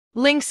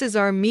Lynxes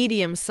are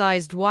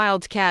medium-sized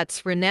wild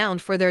cats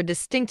renowned for their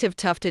distinctive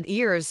tufted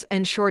ears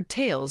and short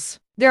tails.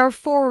 There are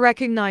four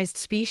recognized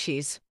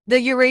species: the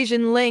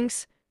Eurasian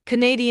lynx,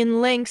 Canadian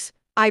lynx,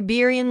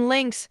 Iberian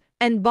lynx,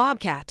 and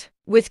bobcat.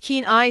 With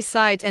keen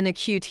eyesight and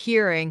acute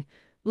hearing,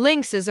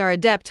 lynxes are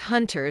adept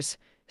hunters,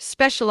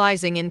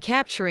 specializing in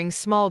capturing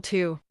small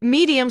to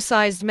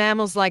medium-sized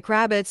mammals like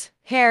rabbits,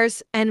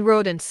 hares, and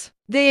rodents.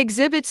 They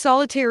exhibit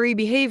solitary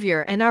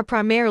behavior and are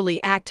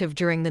primarily active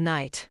during the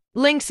night.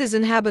 Lynxes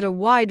inhabit a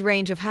wide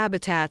range of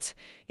habitats,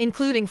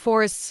 including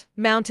forests,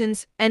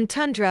 mountains, and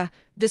tundra,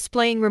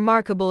 displaying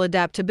remarkable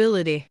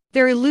adaptability.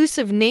 Their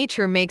elusive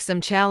nature makes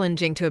them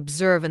challenging to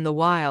observe in the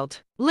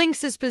wild.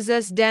 Lynxes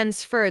possess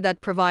dense fur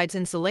that provides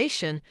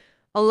insulation,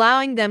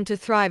 allowing them to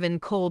thrive in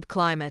cold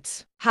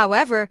climates.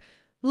 However,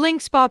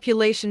 lynx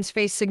populations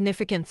face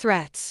significant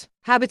threats.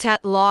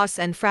 Habitat loss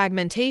and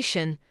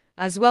fragmentation,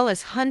 as well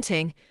as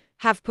hunting,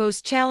 have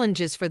posed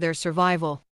challenges for their survival.